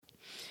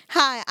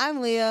Hi, I'm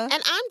Leah.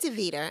 And I'm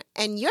Davita,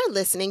 and you're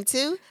listening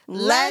to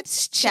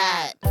Let's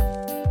Chat.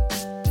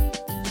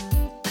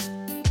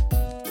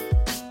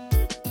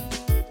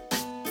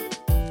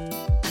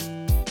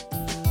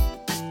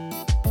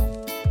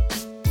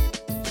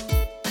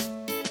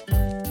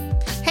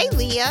 Hey,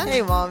 Leah.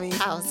 Hey, Mommy.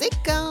 How's it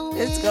going?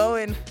 It's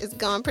going. It's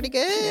going pretty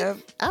good? Yep.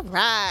 All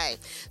right.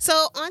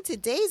 So on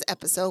today's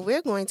episode,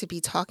 we're going to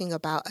be talking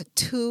about a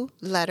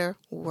 2-letter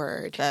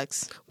word.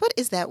 Facts. What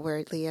is that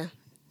word, Leah?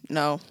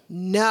 No.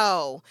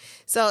 No.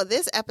 So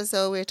this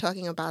episode, we're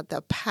talking about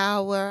the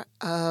power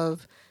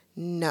of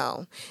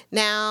no.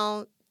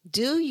 Now,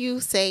 do you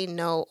say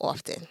no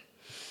often?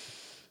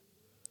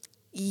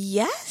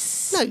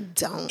 Yes. No, you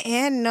don't.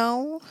 And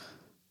no.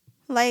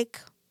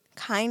 Like,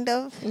 kind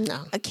of.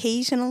 No.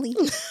 Occasionally.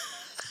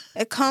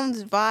 It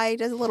comes by,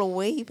 does a little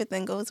wave, but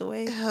then goes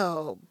away.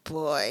 Oh,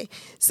 boy.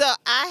 So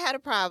I had a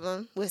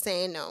problem with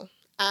saying no.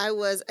 I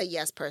was a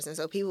yes person.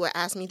 So people would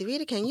ask me,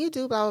 Davita, can you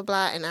do blah, blah,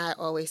 blah? And I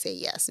always say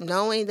yes.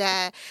 Knowing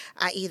that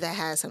I either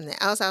had something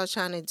else I was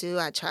trying to do,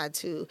 I tried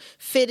to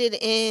fit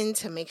it in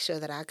to make sure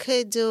that I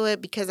could do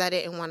it because I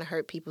didn't want to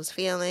hurt people's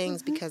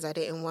feelings, because I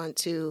didn't want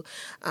to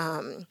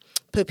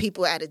put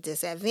people at a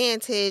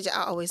disadvantage.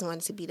 I always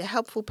wanted to be the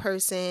helpful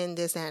person,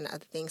 this, that, and other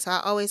things. So I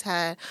always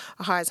had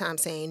a hard time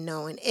saying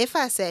no. And if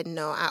I said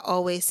no, I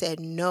always said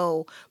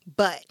no,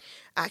 but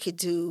I could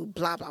do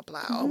blah, blah,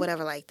 blah, or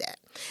whatever like that.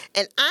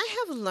 And I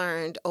have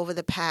learned over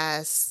the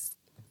past,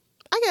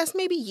 I guess,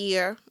 maybe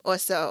year or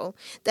so,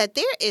 that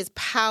there is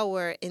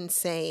power in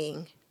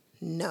saying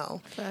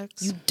no.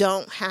 Facts. You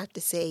don't have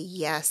to say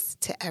yes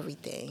to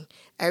everything.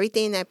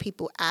 Everything that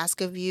people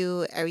ask of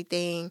you,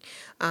 everything,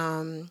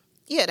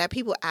 that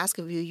people ask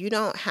of you, you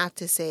don't have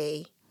to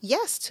say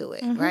yes to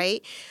it,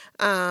 right?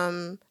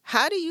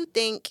 How do you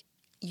think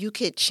you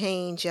could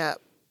change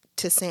up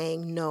to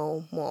saying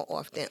no more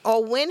often?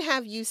 Or when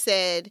have you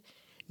said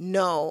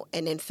no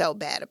and then felt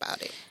bad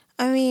about it?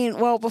 I mean,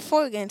 well,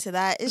 before we get into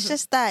that, it's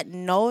just that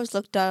no is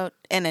looked at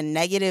in a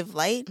negative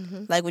light.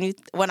 Like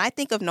when I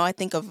think of no, I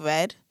think of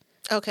red.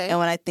 Okay. And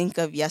when I think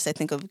of yes, I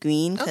think of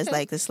green because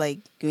Okay. it's like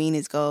green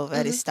is go,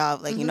 red is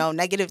stop, like,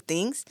 negative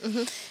things.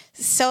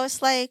 So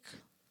it's like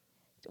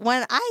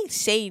when I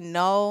say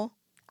no,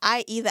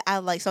 I either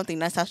add like something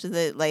nice after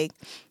the like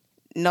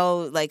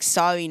no, like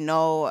sorry,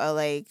 no, or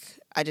like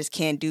I just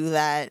can't do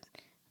that.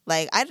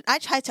 Like I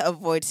try to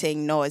avoid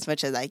saying no as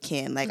much as I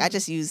can. Like I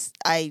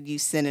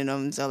use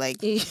synonyms or like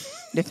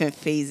different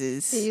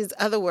phases. You use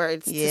other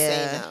words to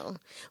say no.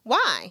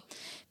 Why?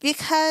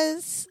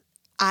 Because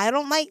I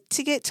don't like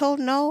to get told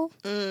no.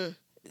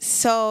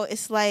 So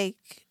it's like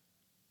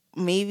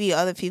maybe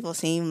other people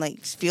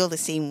feel the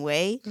same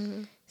way.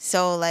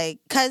 So like,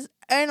 cause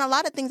in a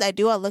lot of things I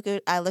do, I look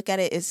at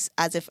it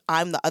as if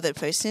I'm the other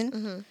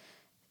person,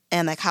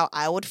 and like how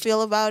I would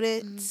feel about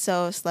it.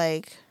 So it's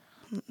like,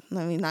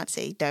 let me not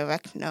say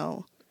direct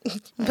no.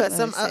 But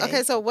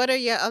okay. So what are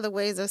your other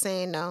ways of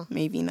saying no?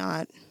 Maybe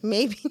not.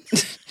 Maybe.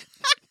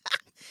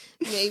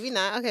 Maybe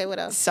not. Okay. What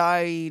else?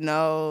 Sorry,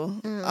 no.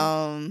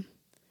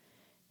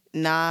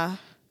 Nah.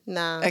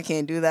 I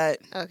can't do that.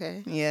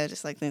 Okay. Yeah,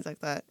 just like things like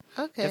that.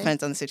 Okay.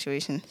 Depends on the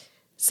situation.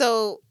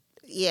 So,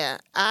 yeah,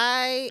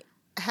 I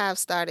have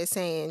started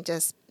saying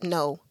just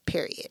no,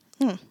 period.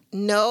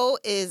 No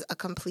is a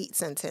complete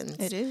sentence.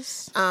 It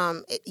is.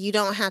 You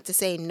don't have to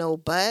say no,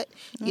 but.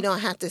 You don't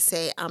have to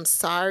say I'm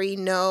sorry,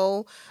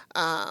 no.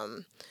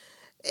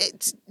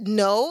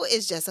 No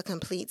is just a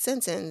complete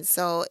sentence.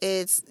 So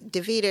it's,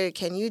 Davita,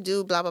 can you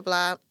do blah, blah,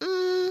 blah?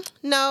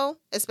 No,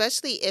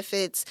 especially if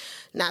it's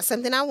not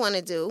something I want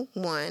to do,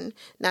 one,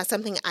 not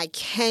something I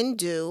can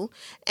do,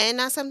 and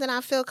not something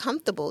I feel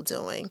comfortable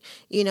doing.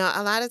 You know,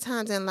 a lot of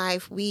times in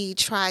life, we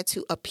try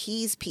to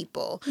appease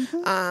people.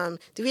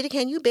 Davita,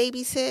 can you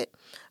babysit?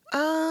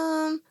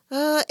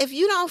 If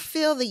you don't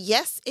feel the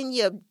yes in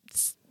your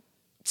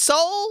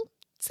soul,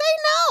 say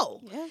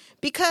no. Yeah.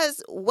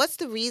 Because what's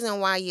the reason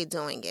why you're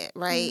doing it,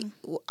 right?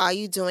 Are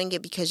you doing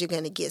it because you're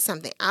going to get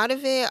something out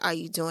of it? Are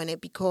you doing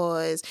it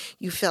because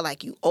you feel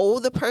like you owe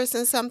the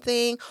person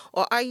something?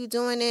 Or are you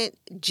doing it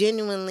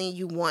genuinely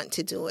you want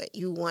to do it?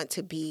 You want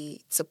to be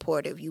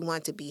supportive. You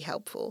want to be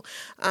helpful.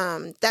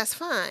 That's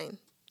fine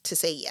to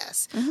say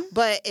yes.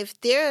 But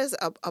if there's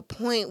a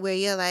point where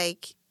you're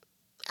like,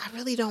 I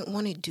really don't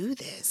want to do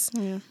this,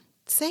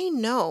 say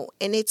no.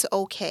 And it's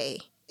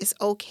okay. It's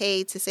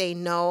okay to say,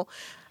 no,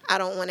 I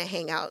don't want to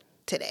hang out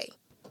today.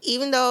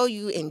 Even though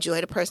you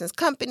enjoy the person's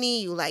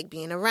company, you like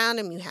being around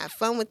them, you have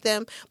fun with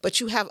them,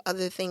 but you have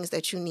other things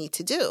that you need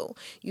to do.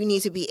 You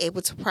need to be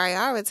able to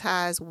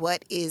prioritize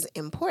what is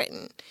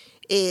important.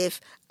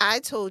 If I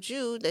told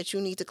you that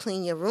you need to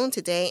clean your room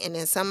today and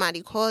then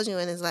somebody calls you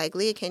and is like,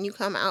 Leah, can you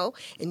come out?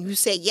 And you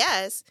say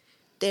yes,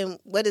 then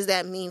what does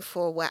that mean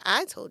for what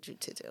I told you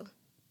to do?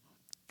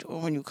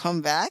 When you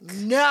come back?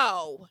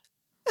 No.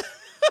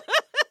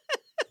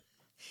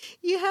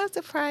 You have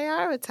to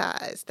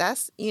prioritize.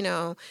 That's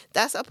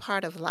a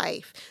part of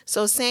life.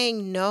 So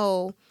saying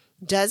no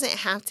doesn't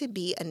have to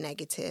be a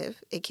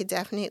negative. It could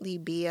definitely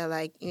be a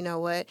like, you know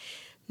what?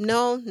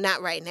 No,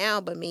 not right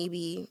now, but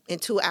maybe in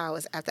 2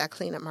 hours after I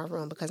clean up my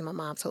room because my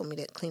mom told me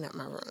to clean up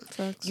my room.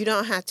 Facts. You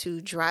don't have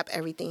to drop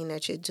everything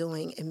that you're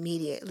doing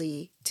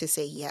immediately to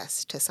say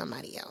yes to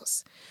somebody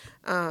else.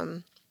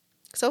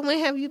 So when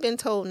have you been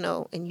told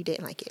no and you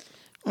didn't like it?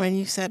 When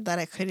you said that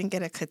I couldn't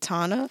get a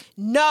katana.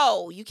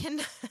 No, you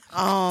cannot.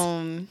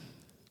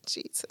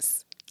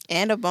 Jesus.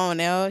 And a bow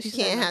and arrow. You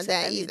can't have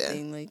that either.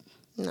 Like,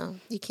 no,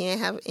 you can't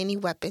have any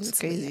weapons. it's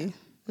crazy. Leah.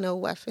 No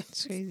weapons.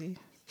 It's crazy.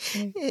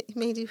 It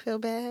made you feel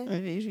bad?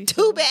 It made me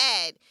Too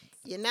bad.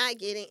 You're not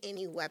getting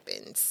any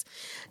weapons.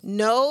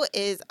 No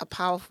is a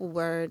powerful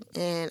word,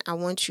 and I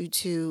want you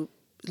to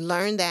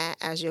learn that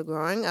as you're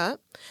growing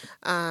up.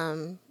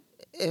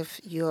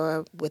 If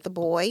you're with a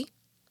boy,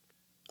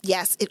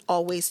 yes, it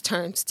always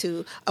turns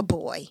to a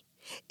boy.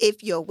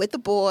 If you're with a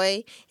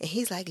boy and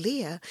he's like,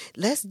 Leah,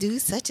 let's do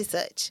such and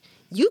such,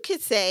 you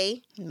could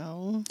say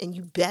no. And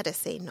you better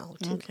say no,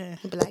 too. Okay.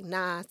 You'd be like,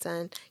 nah,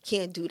 son,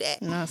 can't do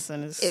that. Nah,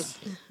 son, is...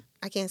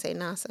 I can't say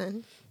nah,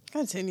 son.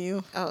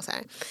 Continue. Oh,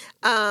 sorry.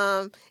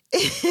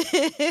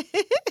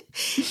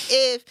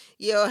 If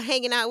you're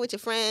hanging out with your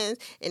friends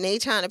and they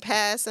trying to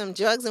pass some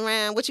drugs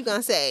around, what you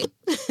gonna say?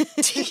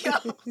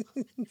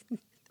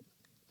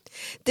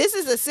 This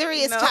is a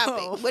serious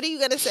topic. What are you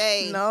gonna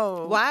say?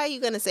 No. Why are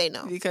you gonna say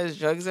no? Because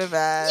drugs are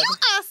bad. You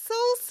are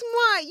so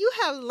smart. You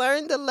have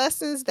learned the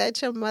lessons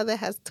that your mother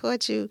has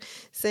taught you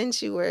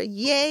since you were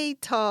yay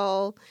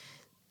tall.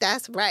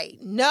 That's right.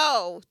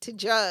 No to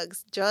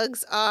drugs.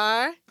 Drugs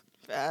are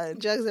Bad.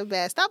 Drugs are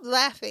bad. Stop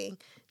laughing.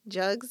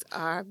 Drugs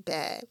are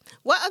bad.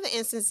 What other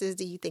instances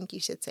do you think you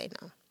should say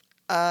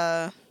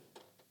no?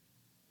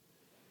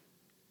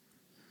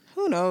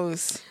 Who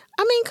knows?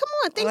 I mean, come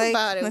on, think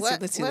about it.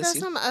 Let's see. What are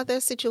some other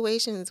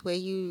situations where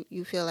you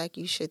feel like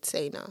you should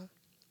say no?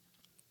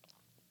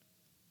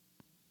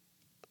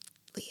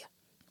 Leah.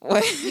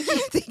 What? You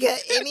can't think of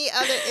any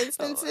other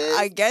instances?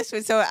 I guess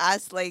when someone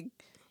asks, like,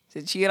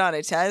 to cheat on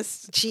a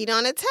test. Cheat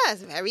on a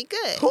test. Very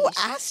good. Who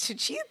asked to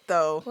cheat,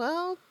 though?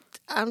 Well,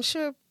 I'm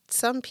sure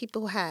some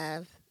people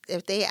have.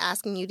 If they're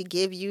asking you to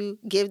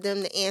give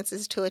them the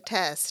answers to a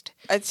test.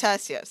 A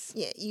test, yes.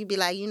 Yeah, you'd be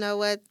like, you know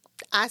what?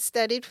 I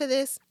studied for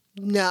this.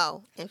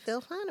 No. And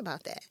feel fine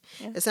about that.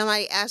 Yeah. If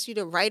somebody asks you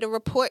to write a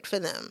report for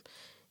them,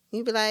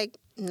 you'd be like,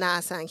 nah,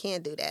 son,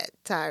 can't do that.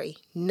 Sorry.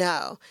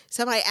 No.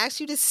 Somebody asks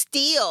you to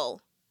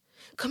steal.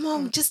 Come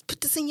on, just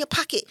put this in your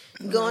pocket.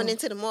 Going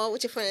into the mall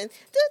with your friends.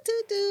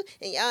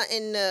 And y'all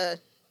in the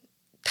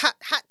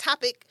Hot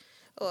Topic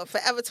or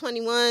Forever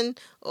 21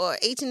 or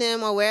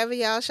H&M or wherever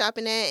y'all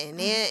shopping at, and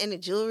they're in the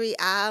jewelry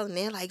aisle, and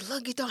they're like,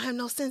 look, it don't have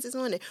no senses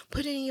on it.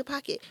 Put it in your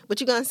pocket. What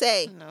you gonna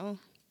say? No.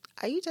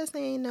 Are you just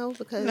saying no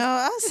because... No,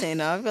 I'll say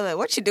no. I'll be like,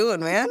 what you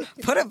doing, man?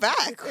 Put it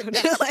back.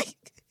 Like,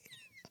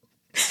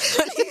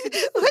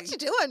 what you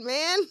doing,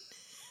 man?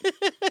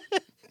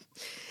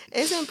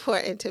 It's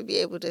important to be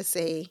able to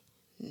say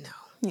no.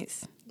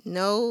 Yes.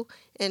 No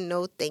and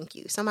no thank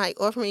you. Somebody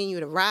offering you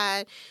to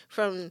ride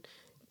from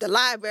the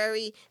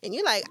library and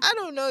you're like, I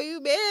don't know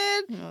you,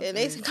 man. No, and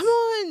they say, come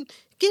on,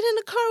 get in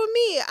the car with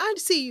me. I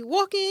see you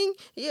walking.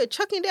 You're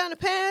trucking down the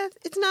path.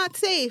 It's not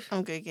safe.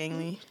 I'm good,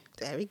 Gangly.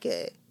 Very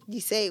good.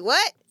 You say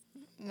what?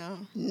 No.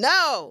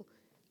 No.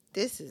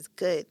 This is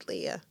good,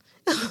 Leah.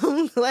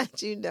 I'm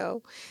glad you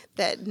know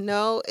that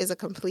no is a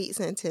complete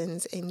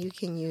sentence and you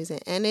can use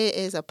it. And it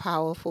is a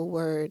powerful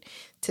word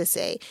to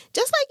say.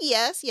 Just like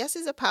yes. Yes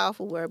is a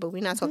powerful word, but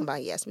we're not talking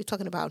about yes. We're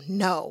talking about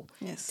no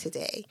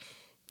today.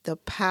 The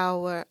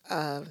power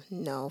of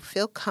no.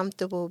 Feel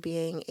comfortable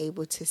being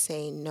able to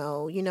say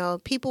no. You know,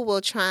 people will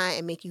try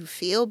and make you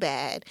feel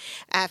bad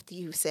after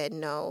you said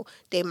no.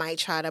 They might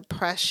try to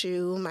pressure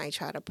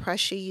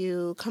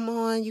you. Come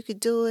on, you could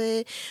do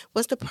it.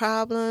 What's the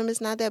problem?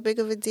 It's not that big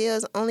of a deal.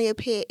 It's only a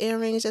pair of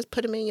earrings. Just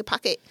put them in your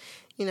pocket.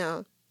 You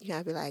know, you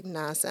gotta be like,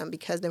 nah, son,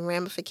 because the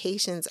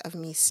ramifications of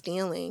me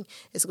stealing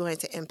is going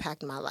to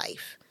impact my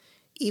life.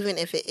 Even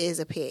if it is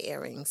a pair of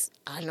earrings.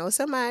 I know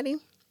somebody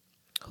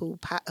who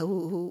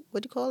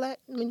what do you call that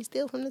when you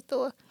steal from the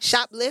store?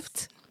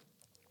 Shoplift.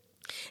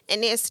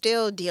 And they're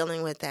still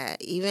dealing with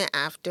that even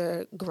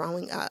after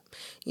growing up.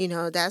 You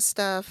know, that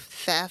stuff,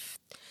 theft,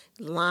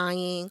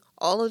 lying,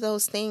 all of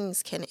those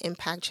things can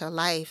impact your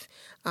life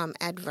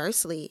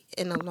adversely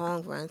in the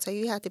long run. So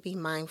you have to be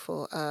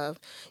mindful of,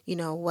 you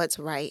know, what's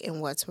right and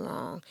what's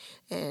wrong.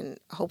 And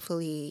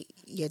hopefully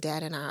your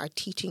dad and I are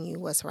teaching you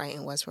what's right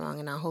and what's wrong.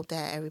 And I hope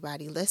that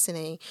everybody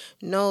listening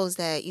knows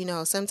that, you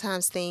know,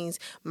 sometimes things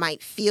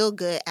might feel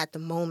good at the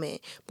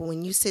moment, but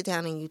when you sit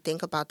down and you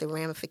think about the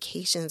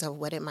ramifications of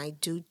what it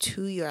might do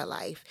to your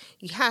life,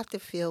 you have to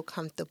feel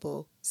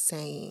comfortable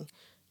saying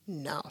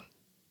no.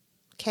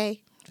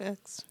 Okay?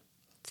 Facts.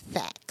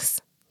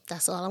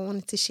 That's all I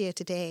wanted to share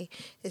today,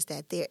 is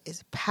that there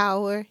is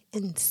power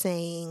in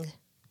saying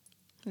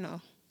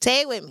no.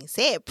 Say it with me.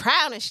 Say it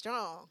proud and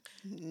strong.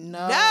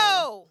 No.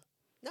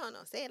 No. No.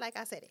 Say it like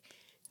I said it.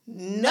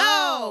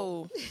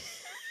 No.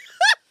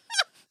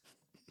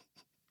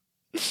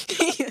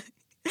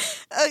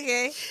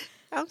 Okay.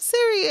 I'm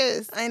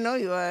serious. I know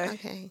you are.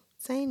 Okay.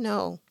 Say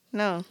no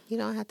No. You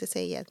don't have to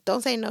say yes.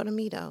 Don't say no to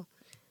me, though.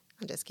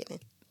 I'm just kidding.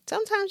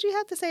 Sometimes you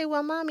have to say,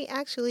 well, mommy,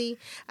 actually,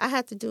 I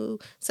have to do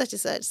such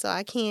and such, so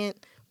I can't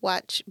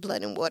watch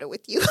Blood and Water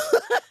with you.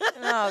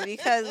 No,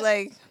 because,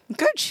 like,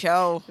 good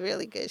show.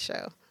 Really good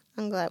show.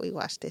 I'm glad we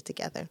watched it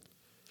together.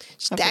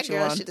 I'll That put you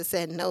girl on. should have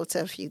said no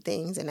to a few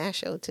things in that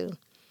show, too.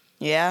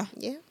 Yeah.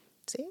 Yeah.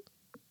 See?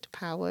 The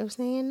power of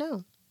saying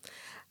no.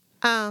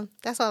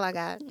 That's all I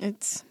got.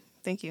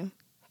 Thank you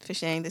for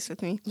sharing this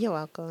with me. You're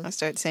welcome. I'll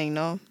start saying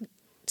no.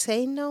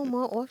 Say no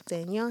more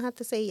often. You don't have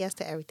to say yes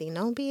to everything.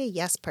 Don't be a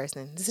yes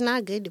person. It's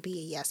not good to be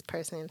a yes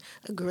person,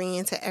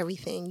 agreeing to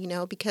everything,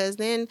 because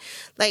then,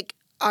 like,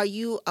 are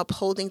you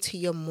upholding to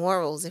your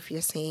morals if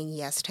you're saying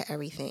yes to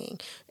everything?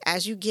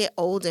 As you get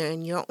older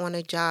and you're on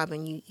a job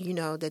and you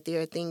know that there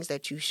are things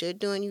that you should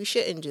do and you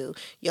shouldn't do.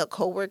 Your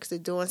coworkers are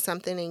doing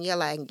something and you're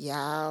like,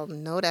 yeah,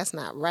 no, that's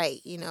not right,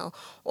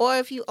 Or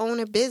if you own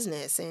a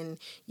business and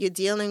you're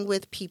dealing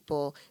with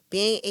people,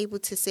 being able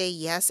to say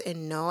yes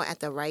and no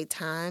at the right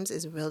times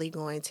is really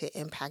going to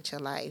impact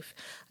your life.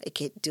 It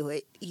could do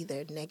it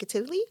either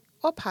negatively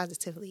or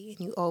positively,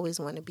 and you always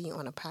want to be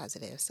on a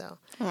positive. So,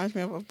 Reminds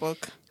me of a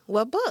book.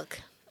 What book?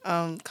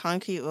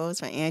 Concrete Rose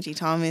by Angie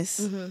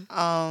Thomas.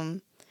 Mm-hmm.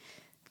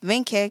 The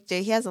main character,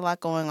 he has a lot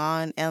going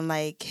on, and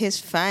like his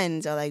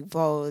friends are like,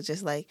 bro,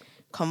 just like,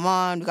 come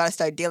on, we gotta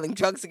start dealing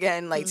drugs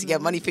again, like to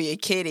get money for your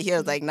kid. And he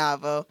was like, nah,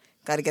 bro,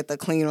 gotta get the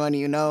clean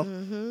money,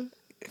 Mm-hmm.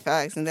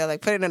 Facts. And they're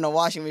like, put it in a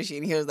washing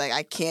machine. He was like,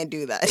 I can't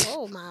do that.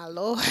 Oh my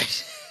Lord!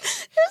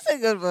 It's a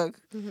good book.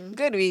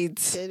 Good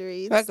reads. Good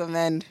reads.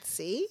 Recommend.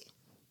 See?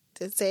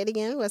 Say it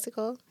again. What's it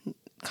called?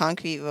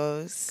 Concrete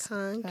Rose by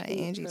Concrete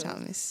Angie Rose.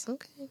 Thomas.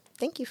 Okay.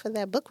 Thank you for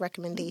that book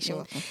recommendation.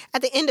 You're welcome.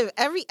 At the end of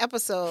every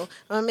episode,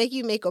 I'm going to make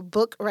you make a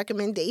book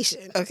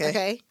recommendation.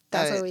 Okay.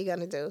 That's All what right. we're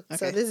going to do. Okay.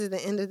 So this is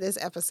the end of this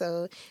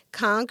episode.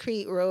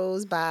 Concrete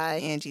Rose by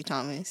Angie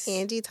Thomas.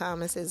 Angie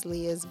Thomas is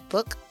Leah's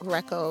book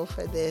reco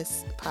for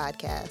this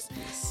podcast.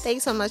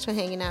 Thanks so much for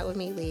hanging out with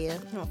me, Leah.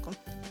 You're welcome.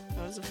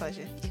 It was a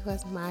pleasure. It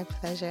was my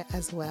pleasure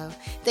as well.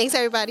 Thanks,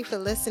 everybody, for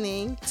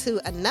listening to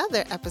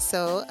another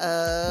episode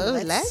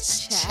of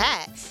Let's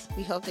Chat.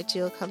 We hope that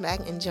you'll come back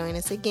and join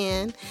us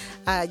again.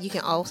 You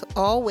can also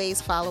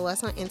always follow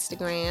us on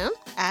Instagram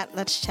At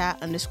Let's Chat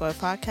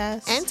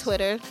 _podcast. and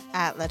Twitter.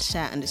 At Let's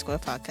Chat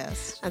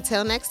 _podcast.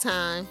 Until next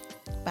time,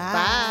 Bye.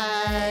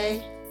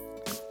 bye.